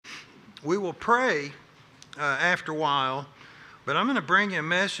We will pray after a while, but I'm going to bring you a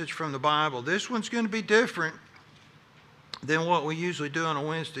message from the Bible. This one's going to be different than what we usually do on a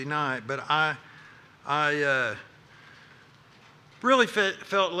Wednesday night, but I really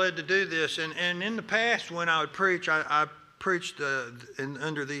felt led to do this. And in the past, when I would preach, I preached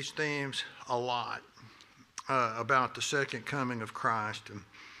under these themes a lot about the second coming of Christ.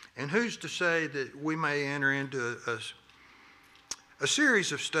 And who's to say that we may enter into a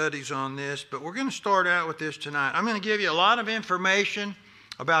series of studies on this, but we're going to start out with this tonight. I'm going to give you a lot of information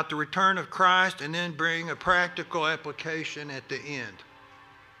about the return of Christ and then bring a practical application at the end.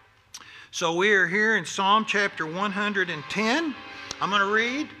 So we are here in Psalm chapter 110. I'm going to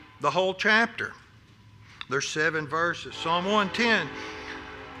read the whole chapter. There's 7 verses. Psalm 110.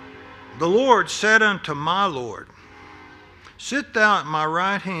 The Lord said unto my Lord, sit thou at my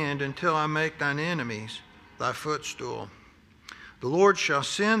right hand until I make thine enemies thy footstool. The Lord shall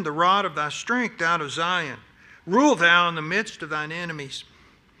send the rod of thy strength out of Zion. Rule thou in the midst of thine enemies.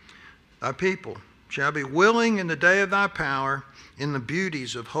 Thy people shall be willing in the day of thy power, in the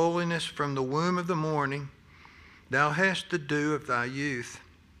beauties of holiness from the womb of the morning. Thou hast the dew of thy youth.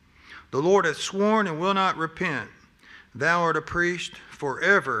 The Lord hath sworn and will not repent. Thou art a priest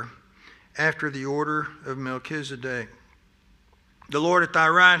forever after the order of Melchizedek. The Lord at thy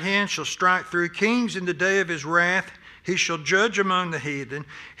right hand shall strike through kings in the day of his wrath. He shall judge among the heathen.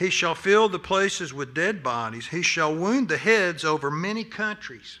 He shall fill the places with dead bodies. He shall wound the heads over many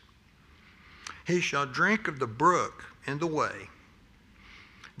countries. He shall drink of the brook in the way.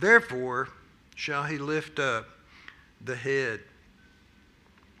 Therefore shall he lift up the head.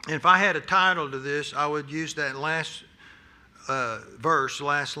 And if I had a title to this, I would use that last verse,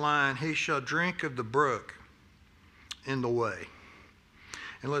 last line. He shall drink of the brook in the way.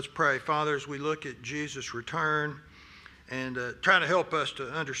 And let's pray. Father, as we look at Jesus' return, and try to help us to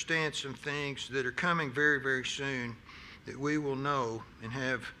understand some things that are coming very, very soon, that we will know and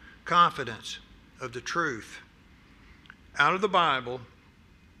have confidence of the truth out of the Bible,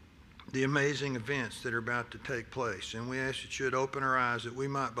 the amazing events that are about to take place. And we ask that you would open our eyes that we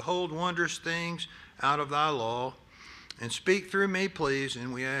might behold wondrous things out of thy law, and speak through me, please.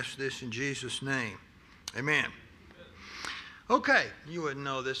 And we ask this in Jesus' name. Amen. Okay, you wouldn't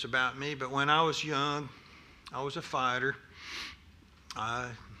know this about me, but when I was young, I was a fighter. I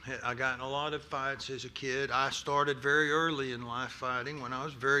got in a lot of fights as a kid. I started very early in life fighting when I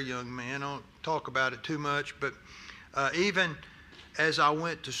was a very young man. I don't talk about it too much, but even as I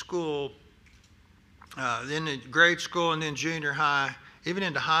went to school, then in grade school and then junior high, even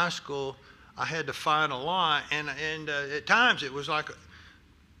into high school, I had to fight a lot. And at times it was like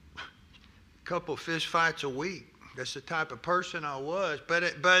a couple of fist fights a week. That's the type of person I was. But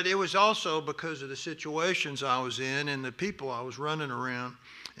it was also because of the situations I was in and the people I was running around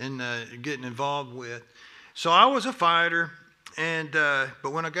and getting involved with. So I was a fighter,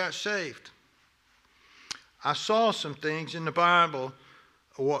 but when I got saved, I saw some things in the Bible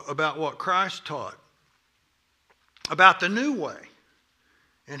about what Christ taught, about the new way,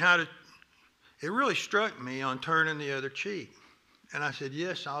 and it really struck me on turning the other cheek. And I said,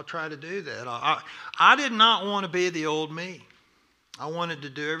 yes, I'll try to do that. I did not want to be the old me. I wanted to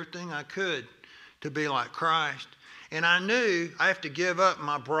do everything I could to be like Christ. And I knew I have to give up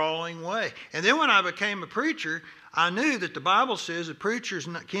my brawling way. And then when I became a preacher, I knew that the Bible says a preacher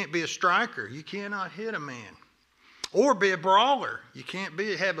can't be a striker. You cannot hit a man. Or be a brawler. You can't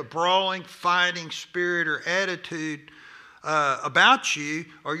have a brawling, fighting spirit or attitude about you,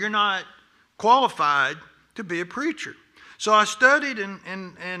 or you're not qualified to be a preacher. So I studied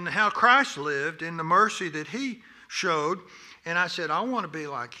in how Christ lived and the mercy that he showed, and I said, I want to be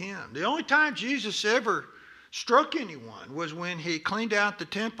like him. The only time Jesus ever struck anyone was when he cleaned out the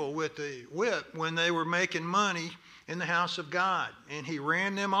temple with a whip when they were making money in the house of God, and he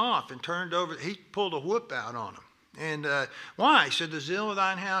ran them off and he pulled a whip out on them. And why? He said, the zeal of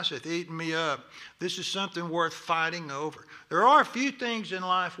thine house hath eaten me up. This is something worth fighting over. There are a few things in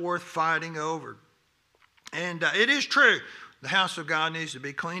life worth fighting over. And it is true, the house of God needs to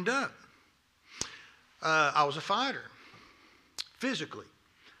be cleaned up. I was a fighter, physically.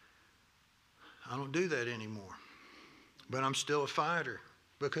 I don't do that anymore. But I'm still a fighter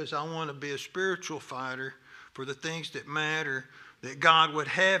because I want to be a spiritual fighter for the things that matter, that God would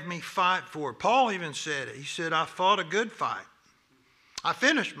have me fight for. Paul even said it. He said, I fought a good fight. I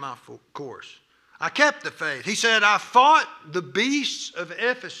finished my course. I kept the faith. He said, I fought the beasts of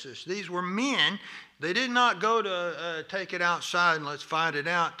Ephesus. These were men. They did not go to take it outside and let's fight it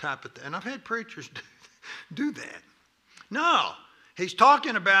out type of thing. And I've had preachers do that. No, he's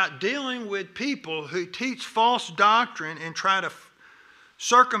talking about dealing with people who teach false doctrine and try to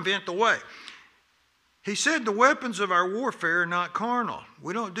circumvent the way. He said the weapons of our warfare are not carnal.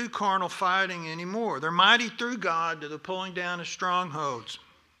 We don't do carnal fighting anymore. They're mighty through God to the pulling down of strongholds.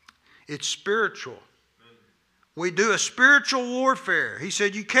 It's spiritual. We do a spiritual warfare. He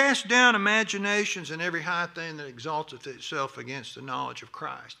said you cast down imaginations and every high thing that exalteth itself against the knowledge of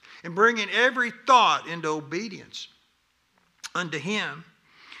Christ. And bringing every thought into obedience unto Him.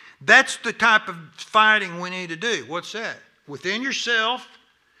 That's the type of fighting we need to do. What's that? Within yourself,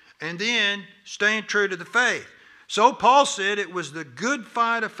 and then staying true to the faith. So Paul said it was the good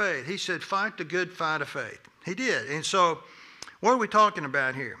fight of faith. He said, fight the good fight of faith. He did. And so what are we talking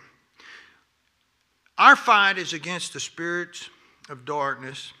about here? Our fight is against the spirits of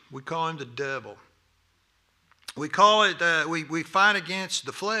darkness. We call him the devil. We call it, we fight against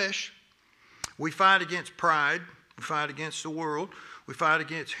the flesh. We fight against pride. We fight against the world. We fight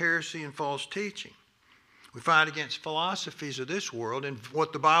against heresy and false teaching. We fight against philosophies of this world and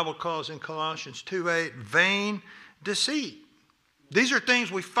what the Bible calls in Colossians 2:8, vain deceit. These are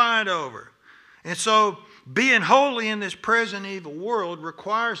things we fight over. And so being holy in this present evil world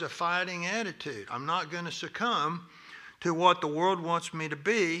requires a fighting attitude. I'm not going to succumb to what the world wants me to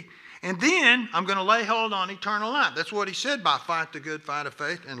be. And then I'm going to lay hold on eternal life. That's what he said by fight the good fight of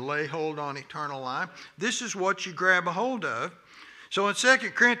faith and lay hold on eternal life. This is what you grab a hold of. So in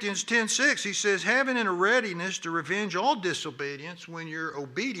 2 Corinthians 10:6, he says, having in a readiness to revenge all disobedience when your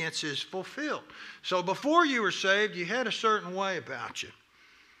obedience is fulfilled. So before you were saved, you had a certain way about you.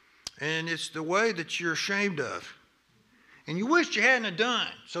 And it's the way that you're ashamed of. And you wished you hadn't have done.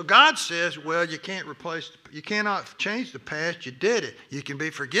 So God says, well, you cannot change the past. You did it. You can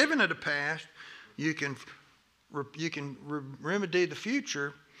be forgiven of the past. You can remedy the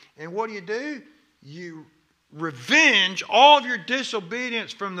future. And what do? You revenge all of your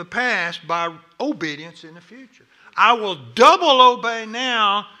disobedience from the past by obedience in the future. I will double obey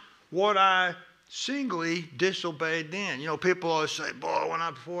now what I singly disobeyed then. You know, people always say, boy,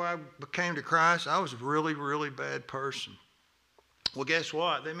 before I came to Christ, I was a really, really bad person. Well, guess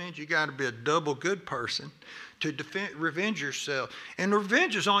what? That means you got to be a double good person to revenge yourself. And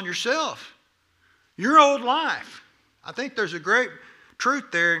revenge is on yourself. Your old life. I think there's a great truth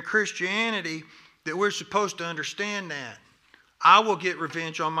there in Christianity that we're supposed to understand that. I will get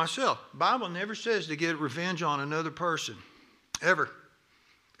revenge on myself. The Bible never says to get revenge on another person. Ever.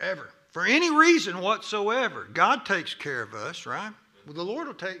 Ever. For any reason whatsoever. God takes care of us, right? Well, the Lord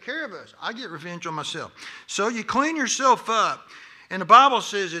will take care of us. I get revenge on myself. So you clean yourself up. And the Bible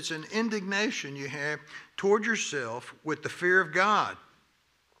says it's an indignation you have toward yourself with the fear of God.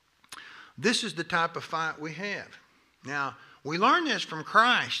 This is the type of fight we have. Now, we learn this from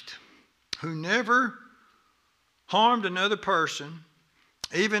Christ, who never harmed another person,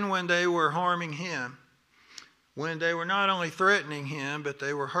 even when they were harming him, when they were not only threatening him, but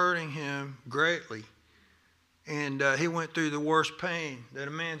they were hurting him greatly. And he went through the worst pain that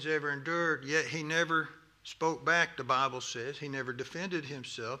a man's ever endured, yet he never spoke back, the Bible says. He never defended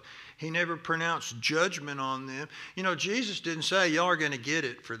himself. He never pronounced judgment on them. You know, Jesus didn't say, y'all are going to get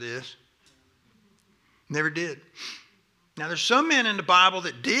it for this. Never did. Now, there's some men in the Bible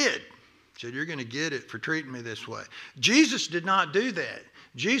that did. Said, you're going to get it for treating me this way. Jesus did not do that.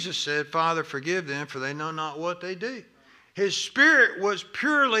 Jesus said, Father, forgive them, for they know not what they do. His spirit was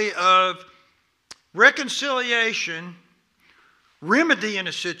purely of reconciliation, remedying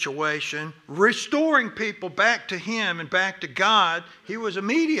a situation, restoring people back to him and back to God. He was a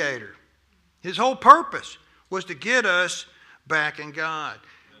mediator. His whole purpose was to get us back in God,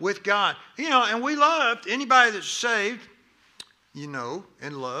 with God. You know, and we loved anybody that's saved, you know,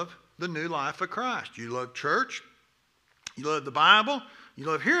 and love the new life of Christ. You love church. You love the Bible. You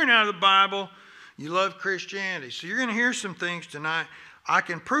love hearing out of the Bible. You love Christianity. So you're going to hear some things tonight. I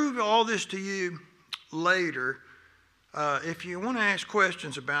can prove all this to you later if you want to ask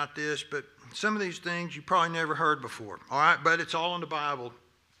questions about this, but some of these things you probably never heard before. All right, but it's all in the Bible.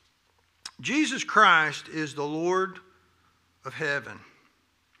 Jesus Christ is the Lord of heaven.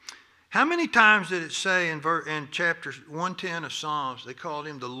 How many times did it say in chapter 110 of Psalms, they called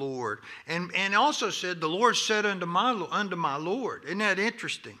him the Lord? And also said, the Lord said unto my Lord. Isn't that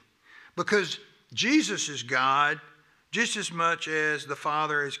interesting? Because Jesus is God just as much as the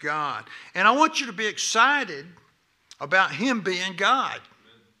Father is God. And I want you to be excited about him being God.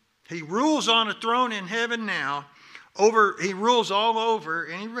 He rules on a throne in heaven now. He rules all over,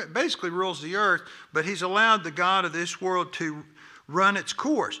 and he basically rules the earth, but he's allowed the God of this world to run its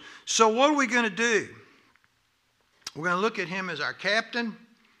course. So what are we going to do? We're going to look at him as our captain,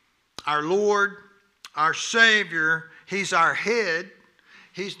 our Lord, our Savior. He's our head.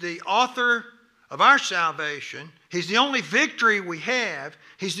 He's the author of our salvation. He's the only victory we have.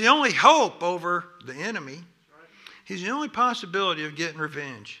 He's the only hope over the enemy. He's the only possibility of getting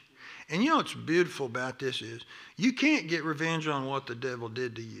revenge. And you know what's beautiful about this is you can't get revenge on what the devil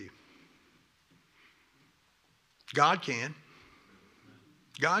did to you. God can.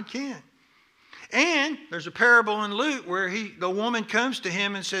 God can. And there's a parable in Luke where the woman comes to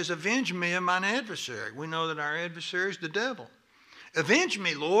him and says, avenge me of mine adversary. We know that our adversary is the devil. Avenge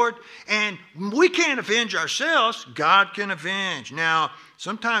me, Lord. And we can't avenge ourselves. God can avenge. Now,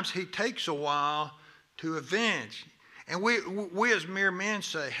 sometimes he takes a while to avenge. And we as mere men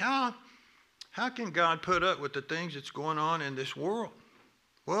say, how can God put up with the things that's going on in this world?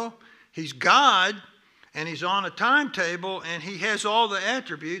 Well, he's God, and he's on a timetable, and he has all the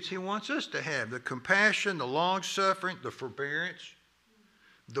attributes he wants us to have. The compassion, the long-suffering, the forbearance,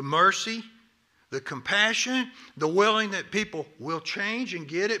 the mercy, the compassion, the willing that people will change and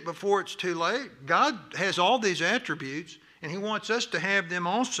get it before it's too late. God has all these attributes, and he wants us to have them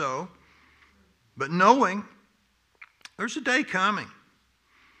also. But knowing there's a day coming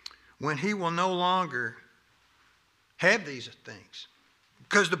when he will no longer have these things.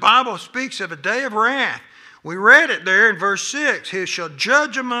 Because the Bible speaks of a day of wrath. We read it there in verse 6. He shall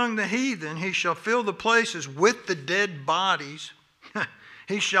judge among the heathen. He shall fill the places with the dead bodies.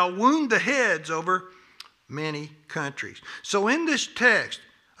 He shall wound the heads over many countries. So in this text,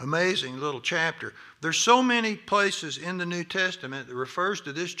 amazing little chapter, there's so many places in the New Testament that refers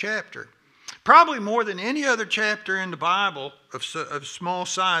to this chapter. Probably more than any other chapter in the Bible of small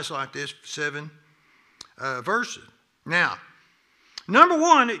size like this, 7 verses. Now, number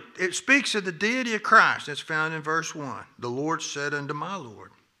one, it speaks of the deity of Christ. That's found in verse 1. The Lord said unto my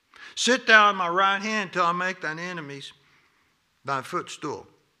Lord, sit thou on my right hand till I make thine enemies thy footstool.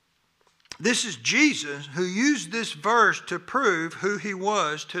 This is Jesus who used this verse to prove who he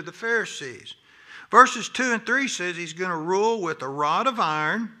was to the Pharisees. Verses 2 and 3 says he's going to rule with a rod of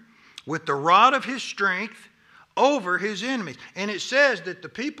iron, with the rod of his strength, over his enemies. And it says that the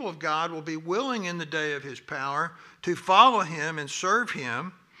people of God will be willing in the day of his power to follow him and serve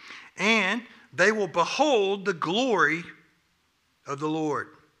him, and they will behold the glory of the Lord.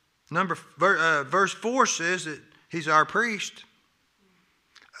 Verse 4 says that he's our priest.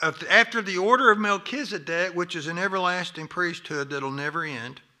 After the order of Melchizedek, which is an everlasting priesthood that'll never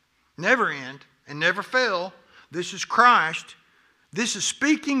end, and never fail. This is Christ. This is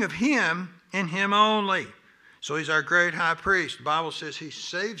speaking of him and him only. So he's our great high priest. The Bible says he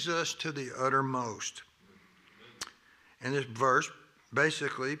saves us to the uttermost. And this verse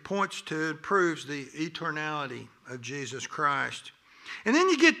basically points to and proves the eternality of Jesus Christ. And then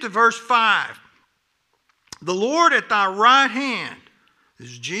you get to verse 5. The Lord at thy right hand, this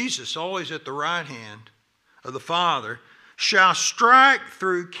is Jesus always at the right hand of the Father, shall strike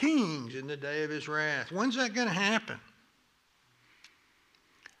through kings in the day of his wrath. When's that going to happen?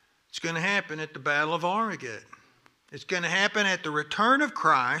 It's going to happen at the Battle of Armageddon. It's going to happen at the return of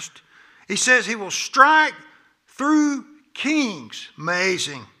Christ. He says he will strike through kings.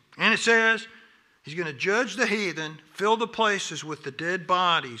 Amazing. And it says he's going to judge the heathen, fill the places with the dead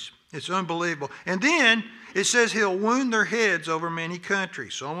bodies. It's unbelievable. And then it says he'll wound their heads over many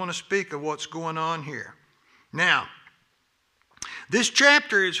countries. So I want to speak of what's going on here. Now, this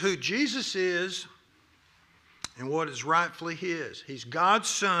chapter is who Jesus is and what is rightfully his. He's God's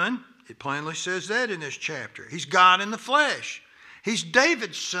son. It plainly says that in this chapter. He's God in the flesh. He's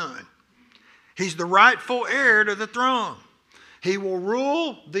David's son. He's the rightful heir to the throne. He will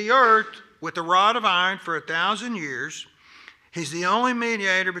rule the earth with a rod of iron for 1,000 years. He's the only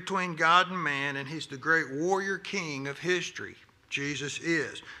mediator between God and man, and he's the great warrior king of history. Jesus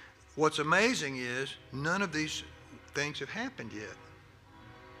is. What's amazing is none of these things have happened yet.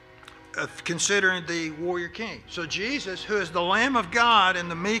 Considering the warrior king. So Jesus, who is the Lamb of God and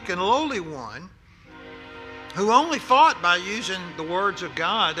the meek and lowly one, who only fought by using the words of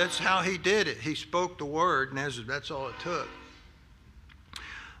God, that's how he did it. He spoke the word, and that's all it took.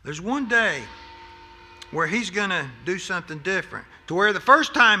 There's one day where he's going to do something different. To where the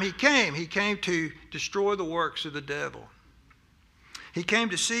first time he came to destroy the works of the devil. He came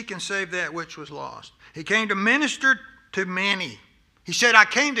to seek and save that which was lost. He came to minister to many. He said, I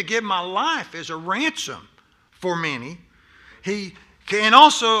came to give my life as a ransom for many. And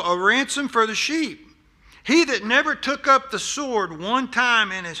also a ransom for the sheep. He that never took up the sword one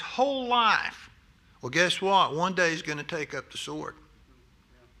time in his whole life. Well, guess what? One day he's going to take up the sword.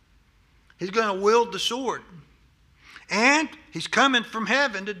 He's going to wield the sword. And he's coming from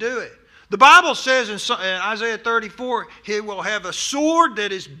heaven to do it. The Bible says in Isaiah 34, he will have a sword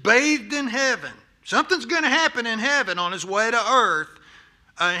that is bathed in heaven. Something's going to happen in heaven on his way to earth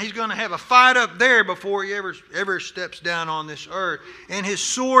he's going to have a fight up there before he ever steps down on this earth. And his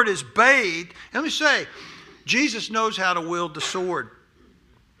sword is bathed. Let me say, Jesus knows how to wield the sword.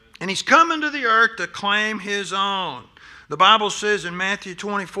 And he's coming to the earth to claim his own. The Bible says in Matthew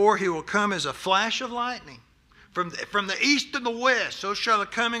 24, he will come as a flash of lightning. From the east to the west, so shall the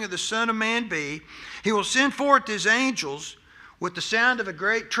coming of the Son of Man be. He will send forth his angels with the sound of a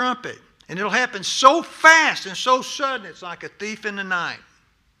great trumpet. And it'll happen so fast and so sudden, it's like a thief in the night.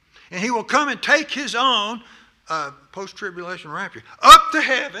 And he will come and take his own, post-tribulation rapture, up to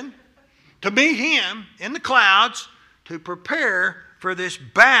heaven to meet him in the clouds to prepare for this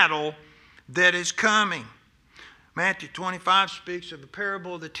battle that is coming. Matthew 25 speaks of the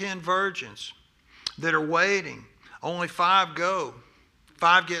parable of the 10 virgins that are waiting. Only 5 go.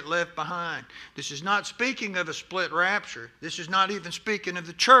 5 get left behind. This is not speaking of a split rapture. This is not even speaking of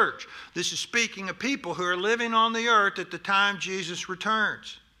the church. This is speaking of people who are living on the earth at the time Jesus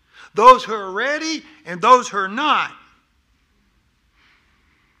returns. Those who are ready and those who are not.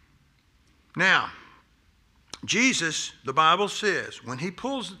 Now, Jesus, the Bible says, when he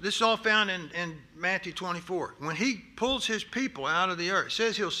pulls, this is all found in Matthew 24, when he pulls his people out of the earth, it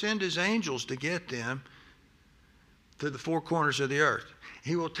says he'll send his angels to get them to the 4 corners of the earth.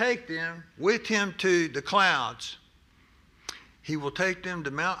 He will take them with him to the clouds. He will take them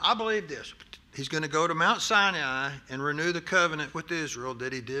to Mount, I believe this, he's going to go to Mount Sinai and renew the covenant with Israel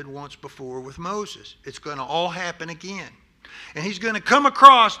that he did once before with Moses. It's going to all happen again. And he's going to come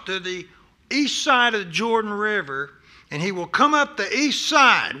across to the east side of the Jordan River, and he will come up the east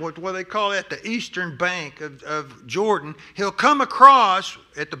side, what they call that, the eastern bank of Jordan. He'll come across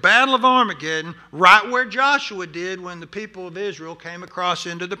at the Battle of Armageddon, right where Joshua did when the people of Israel came across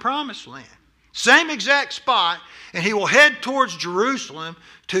into the Promised Land. Same exact spot, and he will head towards Jerusalem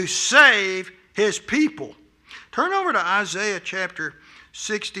to save his people. Turn over to Isaiah chapter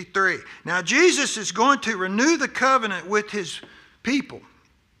 63. Now, Jesus is going to renew the covenant with his people.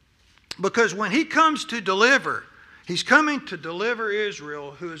 Because when he comes to deliver, he's coming to deliver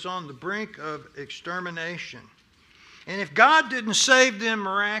Israel, who is on the brink of extermination. And if God didn't save them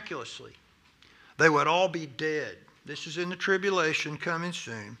miraculously, they would all be dead. This is in the tribulation coming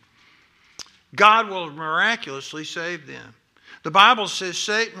soon. God will miraculously save them. The Bible says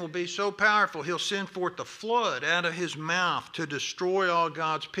Satan will be so powerful, he'll send forth a flood out of his mouth to destroy all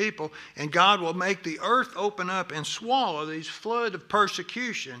God's people. And God will make the earth open up and swallow these flood of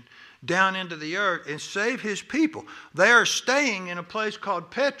persecution down into the earth and save his people. They are staying in a place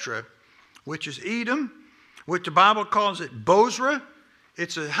called Petra, which is Edom, which the Bible calls it Bozrah.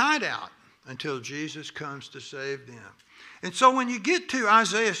 It's a hideout until Jesus comes to save them. And so when you get to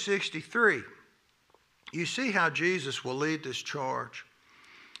Isaiah 63, you see how Jesus will lead this charge.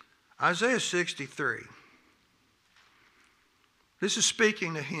 Isaiah 63. This is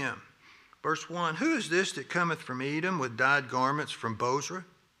speaking to him. Verse 1, who is this that cometh from Edom with dyed garments from Bozrah?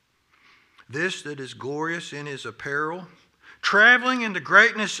 This that is glorious in his apparel, traveling in the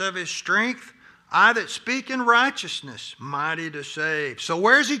greatness of his strength, I that speak in righteousness, mighty to save. So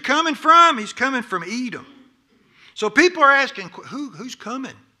where's he coming from? He's coming from Edom. So people are asking, who's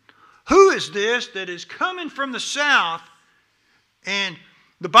coming? Who is this that is coming from the south? And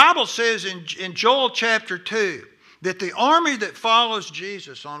the Bible says in Joel chapter 2 that the army that follows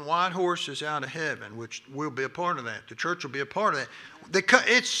Jesus on white horses out of heaven, which will be a part of that, the church will be a part of that,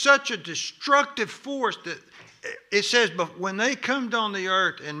 it's such a destructive force that it says, but when they come on the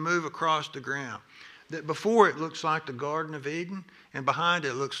earth and move across the ground, that before it looks like the Garden of Eden, and behind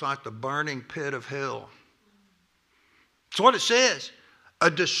it looks like the burning pit of hell. That's what it says. A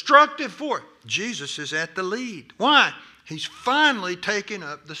destructive force. Jesus is at the lead. Why? He's finally taken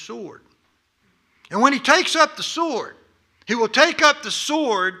up the sword. And when he takes up the sword, he will take up the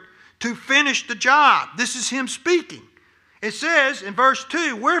sword to finish the job. This is him speaking. It says in verse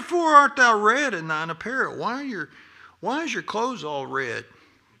 2, wherefore art thou red in thine apparel? Why is your clothes all red?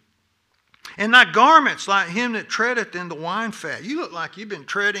 And thy garments like him that treadeth in the wine fat. You look like you've been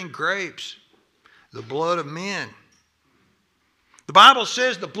treading grapes, the blood of men. The Bible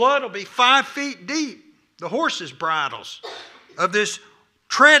says the blood will be 5 feet deep, the horses' bridles, of this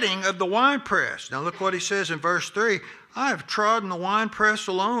treading of the winepress. Now look what he says in verse 3. I have trodden the winepress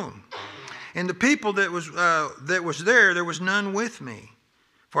alone. And the people that was there was none with me.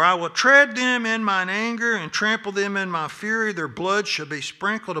 For I will tread them in mine anger and trample them in my fury. Their blood shall be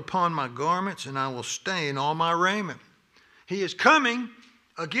sprinkled upon my garments, and I will stain all my raiment. He is coming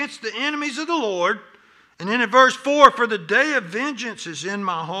against the enemies of the Lord. And then in verse 4, for the day of vengeance is in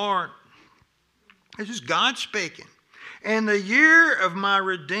my heart. This is God speaking. And the year of my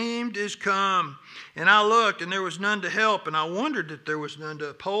redeemed is come. And I looked, and there was none to help, and I wondered that there was none to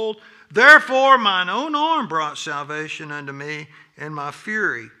uphold. Therefore mine own arm brought salvation unto me, and my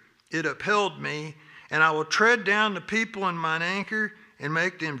fury it upheld me. And I will tread down the people in mine anger, and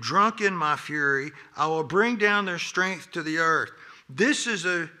make them drunk in my fury. I will bring down their strength to the earth. This is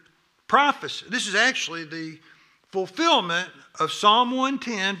a prophecy. This is actually the fulfillment of Psalm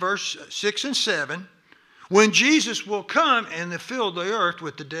 110, verse 6 and 7, when Jesus will come and fill the earth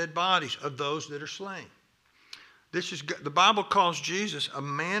with the dead bodies of those that are slain. This is, the Bible calls Jesus a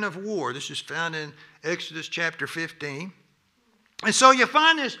man of war. This is found in Exodus chapter 15. And so you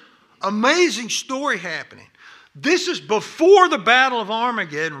find this amazing story happening. This is before the Battle of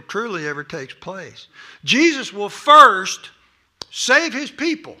Armageddon truly ever takes place. Jesus will first save his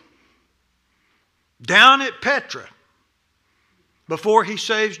people down at Petra before he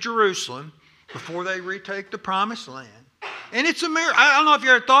saves Jerusalem, before they retake the promised land. And it's a miracle. I don't know if you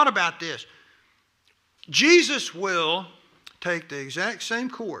ever thought about this. Jesus will take the exact same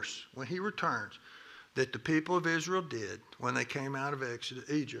course when he returns that the people of Israel did when they came out of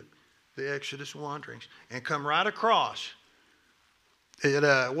Egypt, the Exodus wanderings, and come right across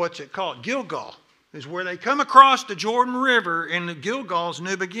at, what's it called? Gilgal is where they come across the Jordan River, and the Gilgal's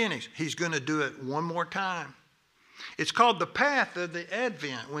new beginnings. He's going to do it one more time. It's called the path of the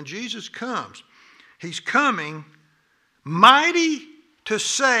Advent. When Jesus comes, he's coming mighty to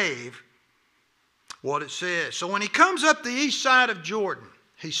save what it says. So when he comes up the east side of Jordan,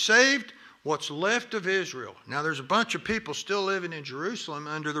 he saved what's left of Israel. Now there's a bunch of people still living in Jerusalem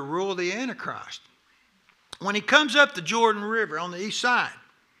under the rule of the Antichrist. When he comes up the Jordan River on the east side,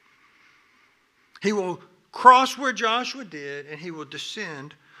 he will cross where Joshua did, and he will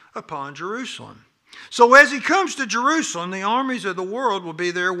descend upon Jerusalem. So as he comes to Jerusalem, the armies of the world will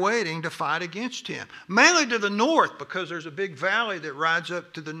be there waiting to fight against him. Mainly to the north, because there's a big valley that rides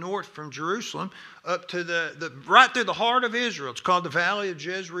up to the north from Jerusalem, up to right through the heart of Israel. It's called the Valley of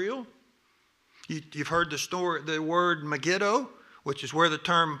Jezreel. You've heard the word Megiddo, which is where the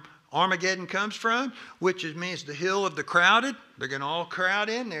term Armageddon comes from, which means the hill of the crowded. They're going to all crowd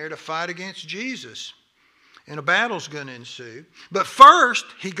in there to fight against Jesus. And a battle's going to ensue. But first,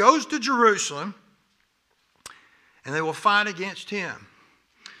 he goes to Jerusalem, and they will fight against him.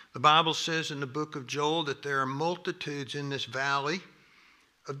 The Bible says in the book of Joel that there are multitudes in this valley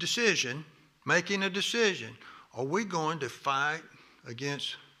of decision, making a decision. Are we going to fight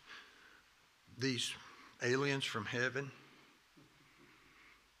against these aliens from heaven?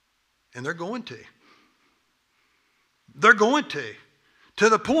 And they're going to. They're going to. To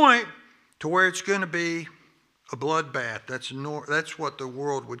the point to where it's going to be a bloodbath. That's what the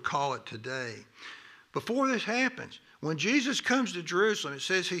world would call it today. Before this happens, when Jesus comes to Jerusalem, it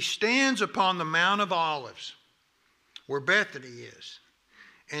says he stands upon the Mount of Olives, where Bethany is.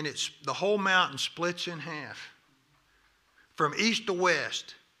 And the whole mountain splits in half from east to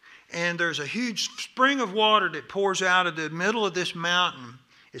west. And there's a huge spring of water that pours out of the middle of this mountain.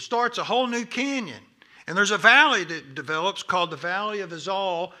 It starts a whole new canyon. And there's a valley that develops called the Valley of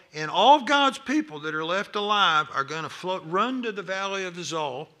Azal. And all of God's people that are left alive are going to run to the Valley of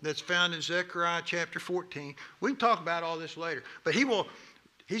Azal. That's found in Zechariah chapter 14. We can talk about all this later. But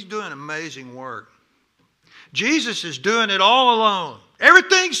he's doing amazing work. Jesus is doing it all alone.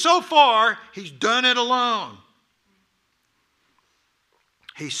 Everything so far, he's done it alone.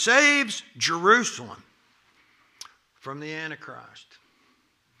 He saves Jerusalem from the Antichrist.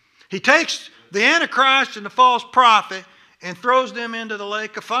 He takes the Antichrist and the false prophet and throws them into the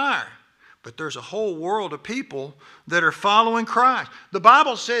lake of fire. But there's a whole world of people that are following Christ. The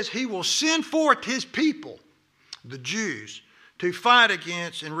Bible says he will send forth his people, the Jews, to fight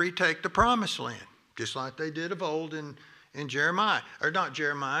against and retake the promised land, just like they did of old in Jeremiah, or not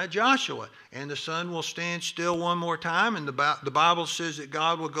Jeremiah, Joshua. And the sun will stand still one more time. And the Bible says that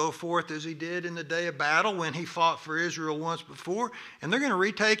God will go forth as he did in the day of battle when he fought for Israel once before. And they're going to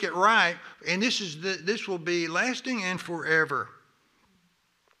retake it right. And this will be lasting and forever.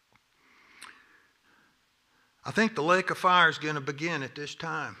 I think the lake of fire is going to begin at this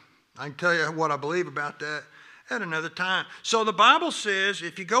time. I can tell you what I believe about that at another time. So the Bible says,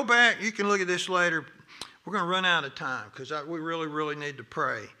 if you go back, you can look at this later. We're going to run out of time because we really, really need to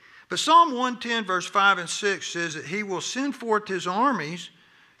pray. But Psalm 110, verse 5 and 6 says that he will send forth his armies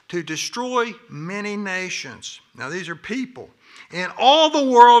to destroy many nations. Now, these are people. And all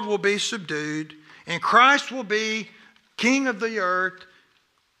the world will be subdued, and Christ will be king of the earth,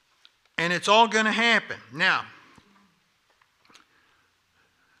 and it's all going to happen. Now,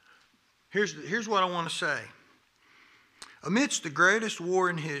 here's what I want to say. Amidst the greatest war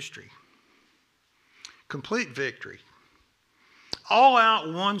in history, complete victory,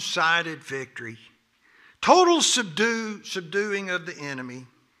 all-out one-sided victory. Total subduing of the enemy.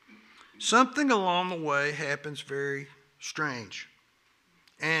 Something along the way happens very strange.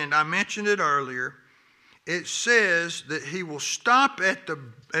 And I mentioned it earlier. It says that he will stop at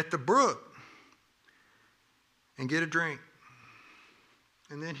the brook and get a drink.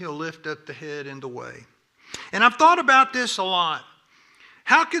 And then he'll lift up the head in the way. And I've thought about this a lot.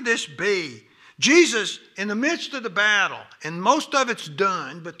 How could this be? Jesus, in the midst of the battle, and most of it's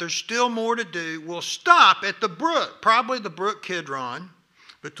done, but there's still more to do, will stop at the brook, probably the brook Kidron,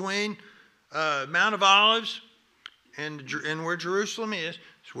 between Mount of Olives and where Jerusalem is.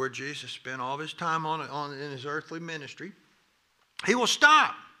 It's where Jesus spent all of his time in his earthly ministry. He will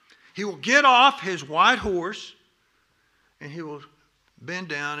stop. He will get off his white horse, and he will bend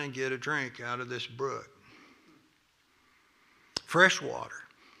down and get a drink out of this brook. Fresh water.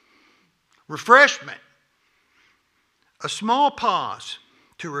 Refreshment. A small pause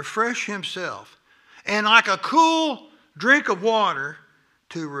to refresh himself. And like a cool drink of water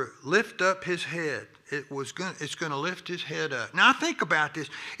to lift up his head. It's going to lift his head up. Now think about this.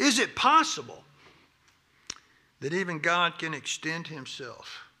 Is it possible that even God can extend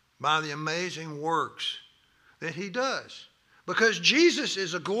himself by the amazing works that he does? Because Jesus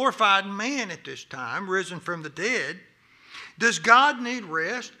is a glorified man at this time, risen from the dead. Does God need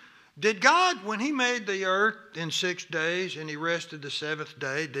rest? Did God, when he made the earth in 6 days and he rested the seventh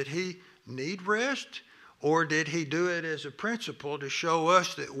day, did he need rest? Or did he do it as a principle to show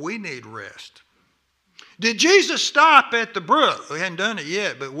us that we need rest? Did Jesus stop at the brook? We hadn't done it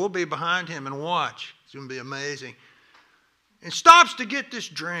yet, but we'll be behind him and watch. It's going to be amazing. And stops to get this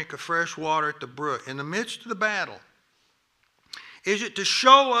drink of fresh water at the brook in the midst of the battle. Is it to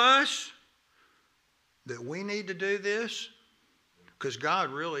show us that we need to do this? Because God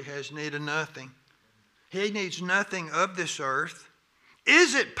really has need of nothing. He needs nothing of this earth.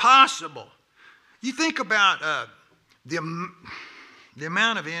 Is it possible? You think about the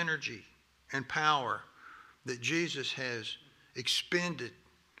amount of energy and power that Jesus has expended.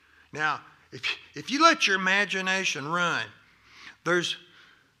 Now, if you let your imagination run, there's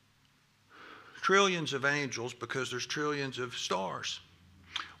trillions of angels because there's trillions of stars.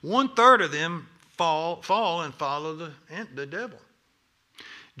 1/3 of them fall and follow the devil.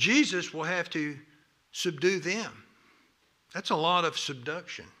 Jesus will have to subdue them. That's a lot of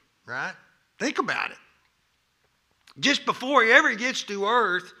subduction, right? Think about it. Just before he ever gets to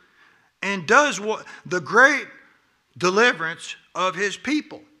earth and does what the great deliverance of his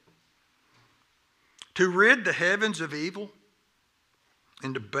people. To rid the heavens of evil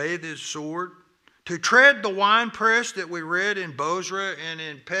and to bathe his sword. To tread the winepress that we read in Bozrah and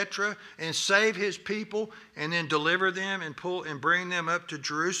in Petra and save his people and then deliver them and bring them up to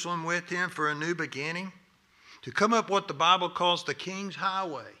Jerusalem with him for a new beginning. To come up what the Bible calls the King's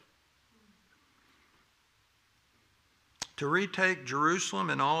Highway. To retake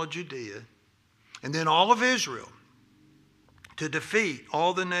Jerusalem and all of Judea and then all of Israel. To defeat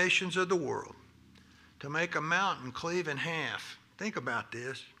all the nations of the world. To make a mountain cleave in half. Think about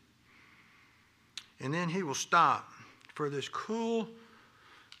this. And then he will stop for this cool,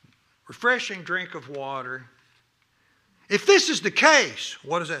 refreshing drink of water. If this is the case,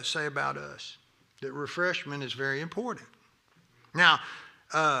 what does that say about us? That refreshment is very important. Now,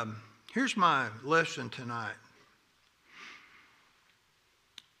 here's my lesson tonight.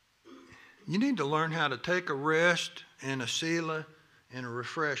 You need to learn how to take a rest and a selah and a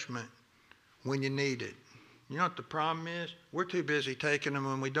refreshment when you need it. You know what the problem is? We're too busy taking them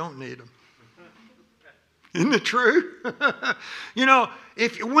when we don't need them. Isn't it true? You know,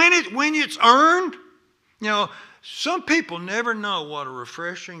 when it's earned, you know, some people never know what a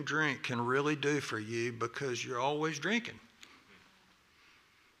refreshing drink can really do for you because you're always drinking.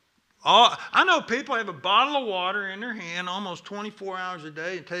 I know people have a bottle of water in their hand almost 24 hours a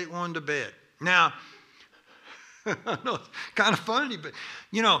day and take one to bed. Now, I know it's kind of funny, but,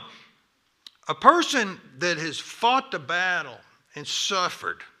 you know, a person that has fought the battle and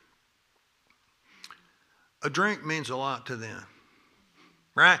suffered, a drink means a lot to them,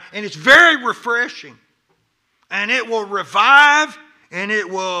 right? And it's very refreshing. And it will revive and it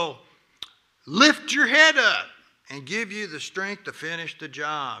will lift your head up and give you the strength to finish the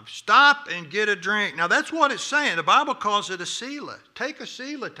job. Stop and get a drink. Now that's what it's saying. The Bible calls it a selah. Take a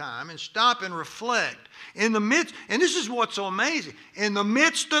selah time and stop and reflect. In the midst, and this is what's so amazing. In the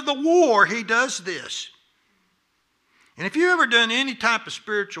midst of the war, he does this. And if you've ever done any type of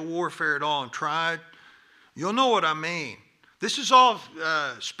spiritual warfare at all and tried, you'll know what I mean. This is all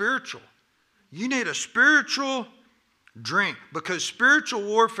spiritual. You need a spiritual drink because spiritual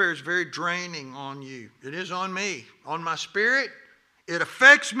warfare is very draining on you. It is on me, on my spirit, It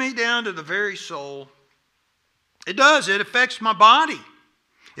affects me down to the very soul. It does. It affects my body.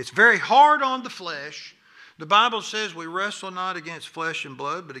 It's very hard on the flesh. The Bible says we wrestle not against flesh and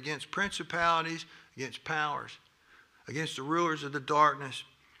blood, but against principalities, against powers, against the rulers of the darkness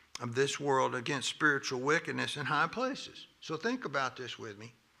of this world, against spiritual wickedness in high places. So think about this with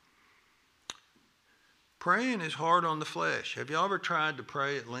me. Praying is hard on the flesh. Have you ever tried to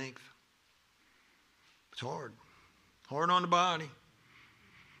pray at length? It's hard. Hard on the body.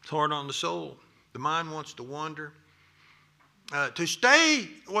 It's hard on the soul. The mind wants to wander. To stay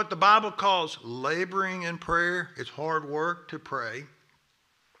what the Bible calls laboring in prayer, it's hard work to pray.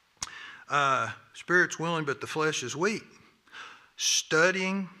 Spirit's willing, but the flesh is weak.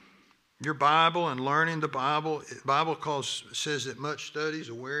 Studying your Bible and learning the Bible says that much study is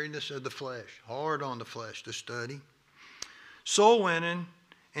a weariness of the flesh. Hard on the flesh to study. Soul winning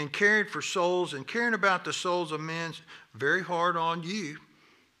and caring for souls and caring about the souls of men, very hard on you.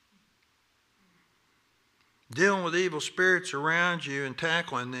 Dealing with evil spirits around you and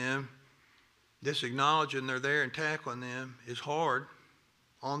tackling them, just acknowledging they're there and tackling them is hard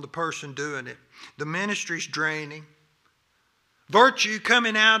on the person doing it. The ministry's draining. Virtue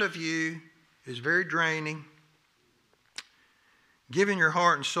coming out of you is very draining. Giving your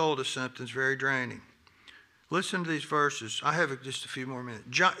heart and soul to something is very draining. Listen to these verses. I have just a few more minutes.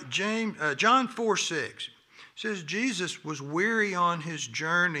 John 4:6 says, Jesus was weary on his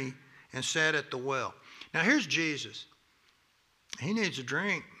journey and sat at the well. Now here's Jesus. He needs a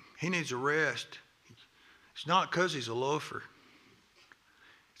drink. He needs a rest. It's not because he's a loafer.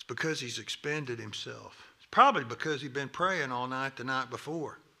 It's because he's expended himself. It's probably because he'd been praying all night the night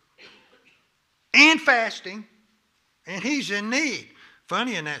before. And fasting. And he's in need.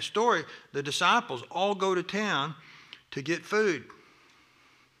 Funny in that story, the disciples all go to town to get food.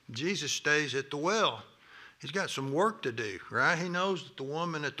 Jesus stays at the well. He's got some work to do, right? He knows that the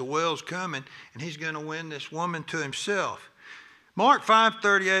woman at the well's coming, and he's going to win this woman to himself. Mark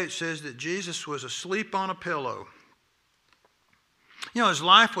 5:38 says that Jesus was asleep on a pillow. You know, his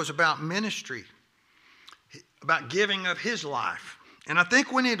life was about ministry, about giving of his life. And I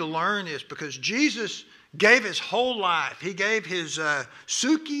think we need to learn this because Jesus gave his whole life. He gave his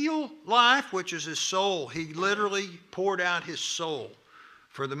sukiel life, which is his soul. He literally poured out his soul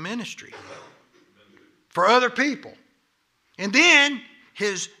for the ministry, for other people. And then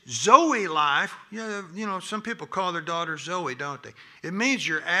his Zoe life, you know, some people call their daughter Zoe, don't they? It means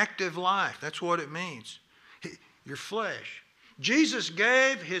your active life. That's what it means. Your flesh. Jesus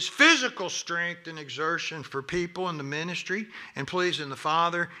gave his physical strength and exertion for people in the ministry and pleasing the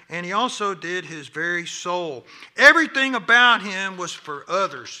Father. And he also did his very soul. Everything about him was for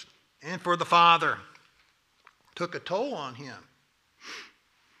others and for the Father. Took a toll on him.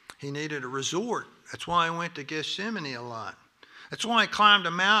 He needed a resort. That's why he went to Gethsemane a lot. That's why he climbed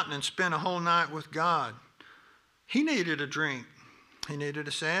a mountain and spent a whole night with God. He needed a drink. He needed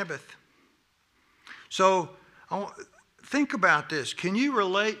a Sabbath. So think about this. Can you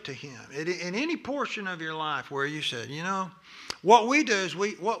relate to him in any portion of your life where you said, you know, what we do is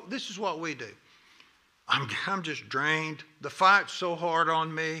this is what we do. I'm just drained. The fight's so hard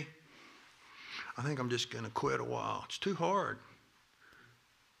on me. I think I'm just going to quit a while. It's too hard.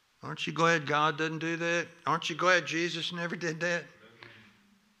 Aren't you glad God doesn't do that? Aren't you glad Jesus never did that?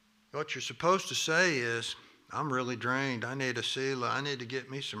 What you're supposed to say is, I'm really drained. I need a Selah. I need to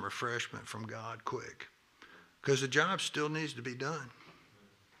get me some refreshment from God quick. Because the job still needs to be done.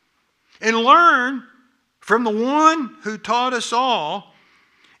 And learn from the one who taught us all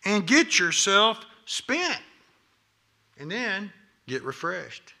and get yourself spent. And then get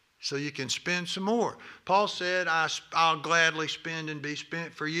refreshed so you can spend some more. Paul said, I'll gladly spend and be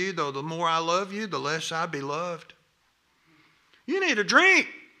spent for you, though the more I love you, the less I be loved. You need a drink.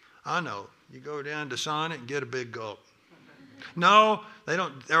 I know. You go down to Sonic and get a big gulp. No, they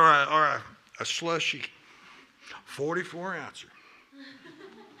don't. Or a slushy 44 ouncer.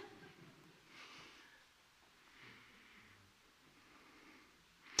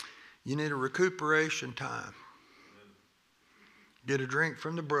 You need a recuperation time. Get a drink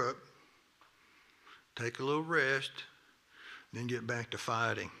from the brook, take a little rest, then get back to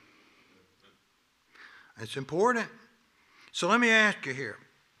fighting. It's important. So let me ask you here.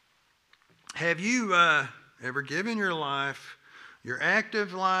 Have you ever given your life, your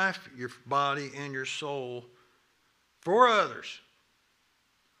active life, your body, and your soul for others?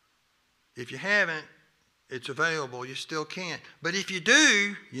 If you haven't, it's available. You still can. But if you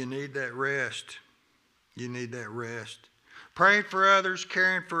do, you need that rest. You need that rest. Praying for others,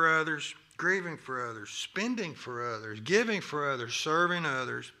 caring for others, grieving for others, spending for others, giving for others, serving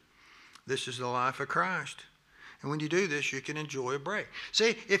others. This is the life of Christ. And when you do this, you can enjoy a break.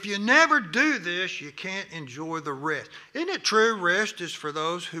 See, if you never do this, you can't enjoy the rest. Isn't it true? Rest is for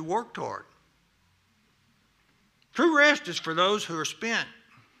those who worked hard. True rest is for those who are spent.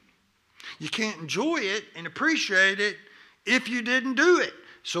 You can't enjoy it and appreciate it if you didn't do it.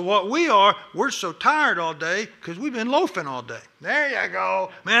 So what we're so tired all day because we've been loafing all day. There you go.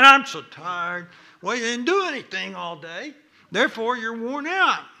 Man, I'm so tired. Well, you didn't do anything all day. Therefore, you're worn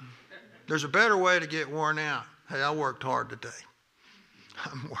out. There's a better way to get worn out. Hey, I worked hard today.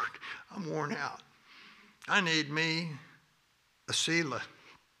 I'm worn out. I need me a Selah.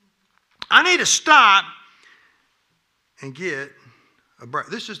 I need to stop and get a break.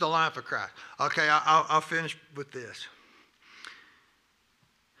 This is the life of Christ. Okay, I'll finish with this.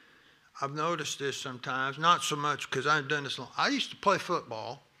 I've noticed this sometimes, not so much because I've done this long. I used to play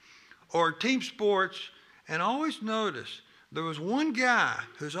football or team sports, and I always noticed there was one guy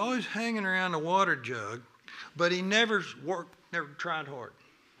who's always hanging around the water jug, but he never worked, never tried hard.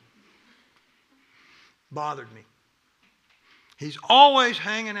 Bothered me. He's always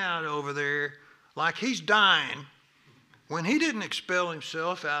hanging out over there like he's dying when he didn't expel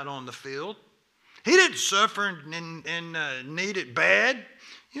himself out on the field. He didn't suffer and need it bad.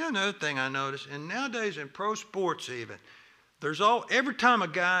 You know, another thing I noticed, and nowadays in pro sports even, every time a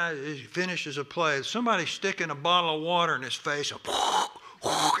guy finishes a play, somebody's sticking a bottle of water in his face.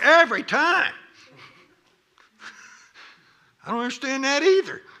 Every time. I don't understand that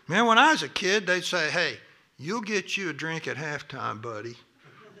either. Man, when I was a kid, they'd say, hey, you'll get you a drink at halftime, buddy.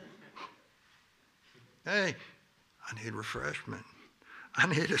 Hey, I need refreshment. I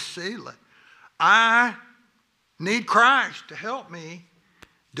need a Selah. I need Christ to help me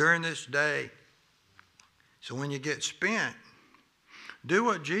during this day. So when you get spent, do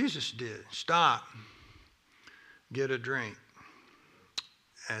what Jesus did. Stop. Get a drink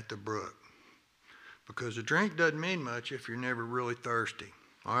at the brook. Because a drink doesn't mean much if you're never really thirsty.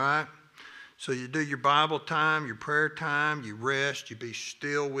 All right? So you do your Bible time, your prayer time, you rest, you be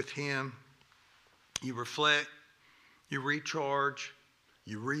still with Him, you reflect, you recharge,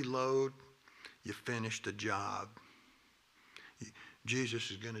 you reload, you finish the job. Jesus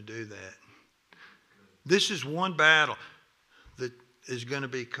is going to do that. This is one battle that is going to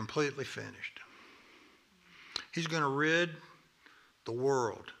be completely finished. He's going to rid the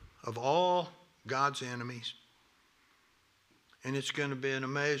world of all God's enemies. And it's going to be an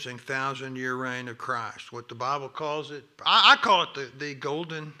amazing 1,000-year reign of Christ. What the Bible calls it, I call it the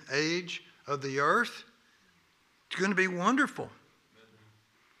golden age of the earth. It's going to be wonderful.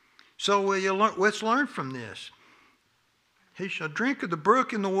 So let's learn from this. He shall drink of the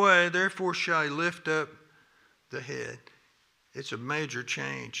brook in the way, therefore shall he lift up the head. It's a major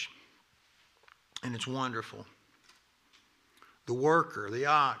change, and it's wonderful. The worker, the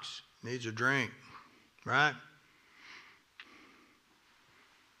ox, needs a drink, right?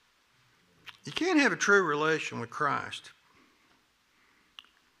 You can't have a true relation with Christ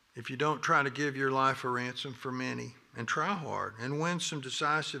if you don't try to give your life a ransom for many and try hard and win some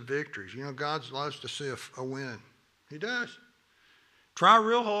decisive victories. You know, God loves to see a win. He does. Try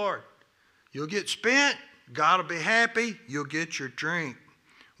real hard. You'll get spent. God will be happy. You'll get your drink.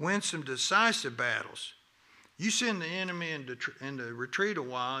 Win some decisive battles. You send the enemy into retreat a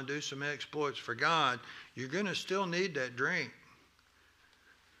while and do some exploits for God, you're going to still need that drink.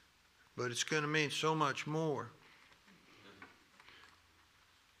 But it's going to mean so much more.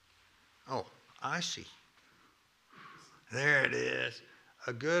 Oh, icy. There it is.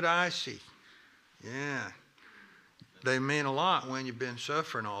 A good icy. Yeah. They mean a lot when you've been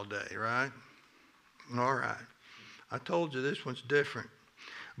suffering all day, right? All right. I told you this one's different.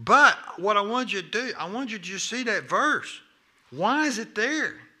 But what I want you to do, I want you to just see that verse. Why is it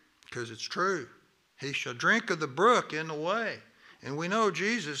there? Because it's true. He shall drink of the brook in the way. And we know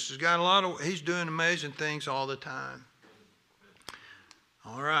Jesus has got he's doing amazing things all the time.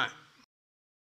 All right.